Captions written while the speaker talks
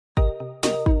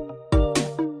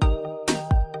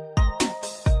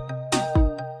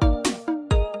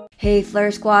Hey Flare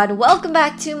Squad, welcome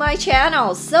back to my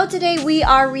channel. So today we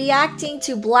are reacting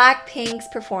to Blackpink's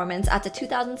performance at the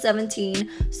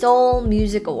 2017 Seoul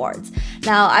Music Awards.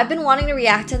 Now, I've been wanting to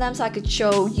react to them so I could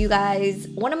show you guys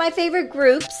one of my favorite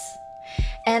groups.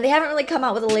 And they haven't really come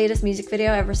out with the latest music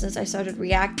video ever since I started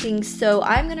reacting, so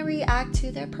I'm gonna react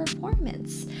to their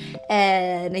performance.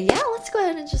 And yeah, let's go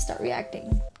ahead and just start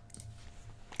reacting.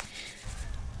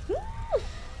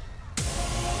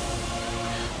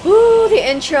 Ooh, the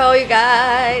intro, you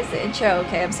guys. The intro.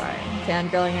 Okay, I'm sorry. I'm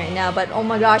fangirling right now, but oh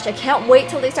my gosh, I can't wait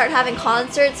till they start having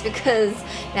concerts because,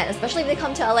 man, especially if they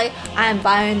come to LA, I'm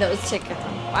buying those tickets.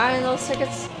 I'm buying those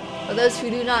tickets. For those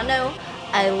who do not know,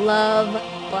 I love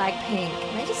Blackpink.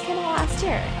 And they just came out last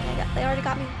year. And they already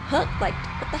got me hooked. Like,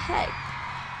 what the heck?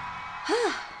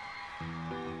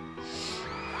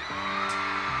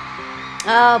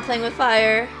 Oh, playing with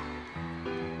fire.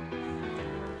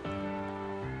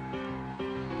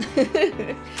 Get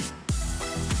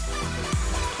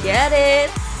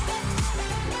it?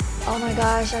 Oh my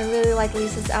gosh, I really like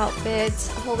Lisa's outfit.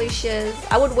 Holy shiz.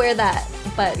 I would wear that,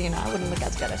 but you know, I wouldn't look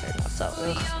as good as her though, so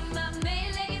ugh.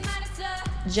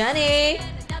 Jenny!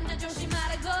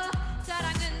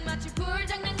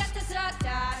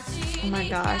 Oh my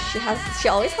gosh, she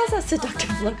always has that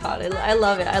seductive look on it. I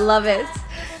love it. I love it.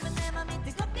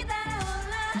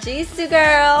 Jisoo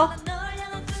girl.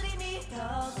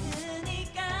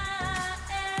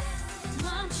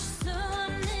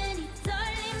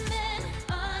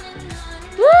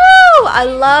 Woo! I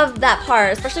love that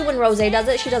part, especially when Rose does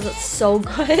it. She does it so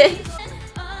good.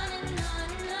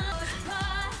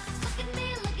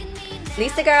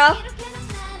 Lisa girl.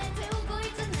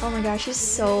 Oh my gosh, she's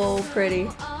so pretty.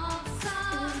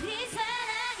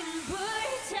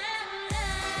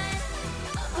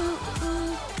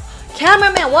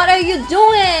 Cameraman, what are you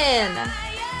doing?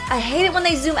 I hate it when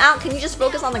they zoom out. Can you just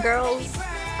focus on the girls?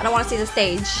 I don't want to see the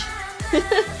stage.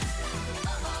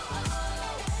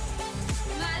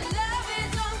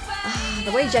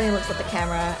 The way Jenny looks at the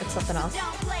camera, it's something else.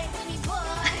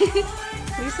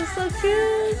 Lisa's so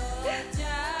cute.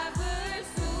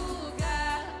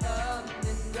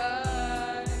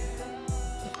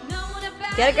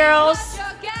 Get it, girls.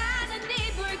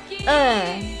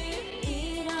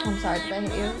 I'm sorry, did I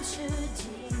hit you?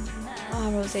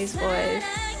 Oh, Rose's voice.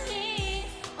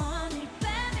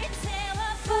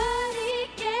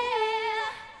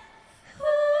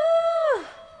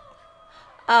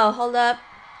 Oh, hold up.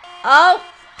 Oh!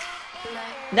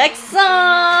 Next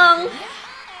song!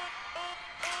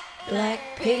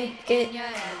 Blackpink in your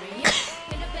area.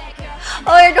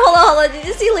 Oh, hold on. Did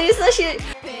you see Lisa?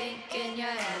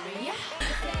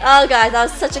 Oh, guys, that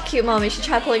was such a cute moment. She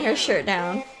tried pulling her shirt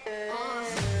down.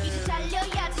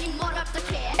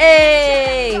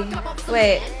 Hey!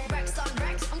 Wait.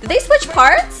 Did they switch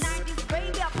parts?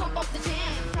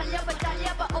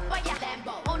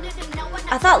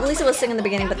 I thought Lisa was singing in the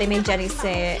beginning, but they made Jenny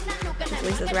say it.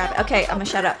 Lisa's rapping. Okay, I'm gonna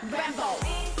shut up.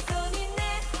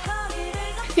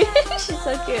 She's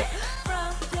so cute.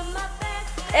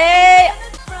 Hey!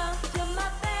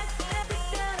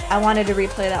 I wanted to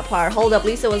replay that part. Hold up,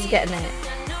 Lisa was getting it.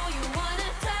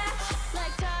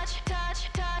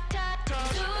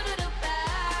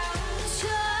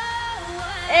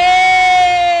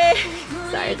 Hey!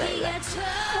 Sorry.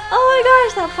 Oh my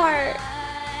gosh, that part.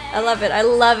 I love it. I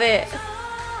love it.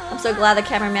 I'm so glad the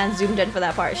cameraman zoomed in for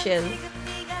that part. Shiz.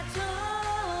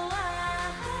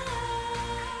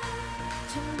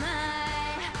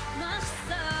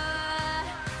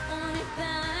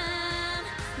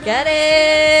 Get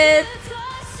it!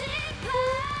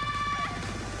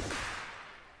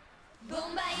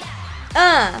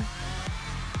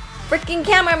 Freaking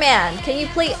cameraman, can you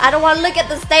please? I don't want to look at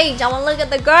the stage. I want to look at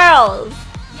the girls.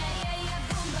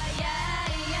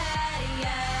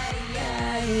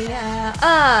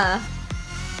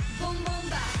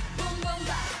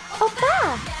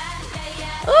 Oppa!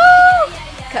 Ooh!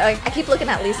 I keep looking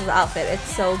at Lisa's outfit.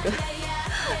 It's so good.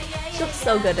 She looks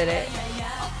so good at it.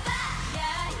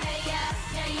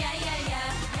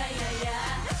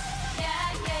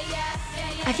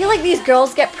 I feel like these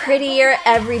girls get prettier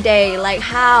every day. Like,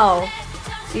 how?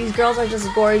 These girls are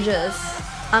just gorgeous.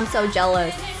 I'm so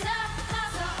jealous.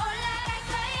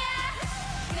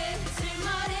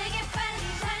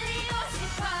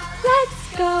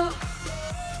 Let's go.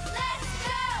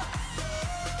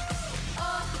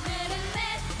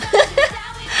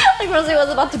 Like Rosie was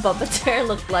about to bump into her,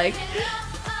 looked like.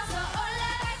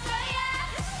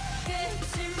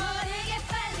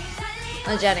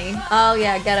 Oh, Jenny. Oh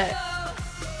yeah, get it.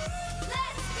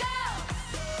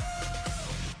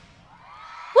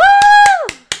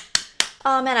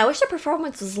 Oh man, I wish the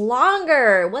performance was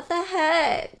longer. What the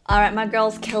heck? All right, my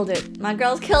girls killed it. My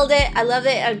girls killed it. I love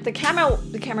it. The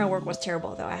camera work was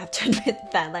terrible though. I have to admit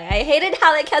that. Like, I hated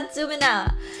how they kept zooming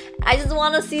out. I just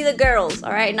want to see the girls,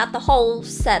 all right, not the whole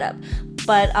setup.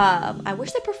 But I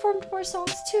wish they performed more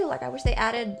songs too. Like, I wish they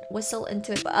added whistle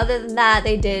into it. But other than that,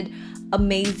 they did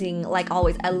amazing, like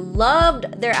always. I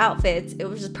loved their outfits. It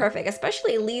was just perfect,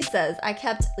 especially Lisa's. I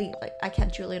kept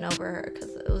drooling over her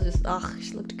because it was just, oh,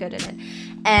 she looked good in it.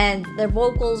 And their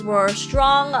vocals were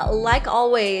strong, like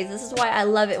always. This is why I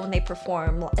love it when they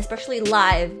perform, especially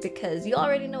live, because you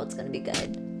already know it's gonna be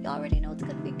good. You already know it's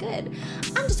gonna be good.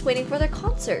 I'm just waiting for their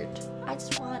concert. I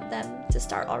just want them to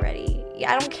start already.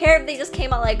 Yeah, I don't care if they just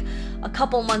came out like a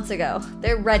couple months ago.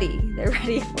 They're ready. They're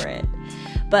ready for it.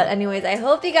 But anyways, I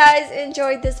hope you guys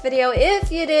enjoyed this video.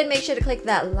 If you did, make sure to click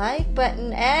that like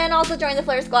button and also join the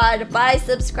Flare Squad by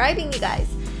subscribing, you guys.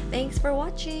 Thanks for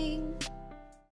watching.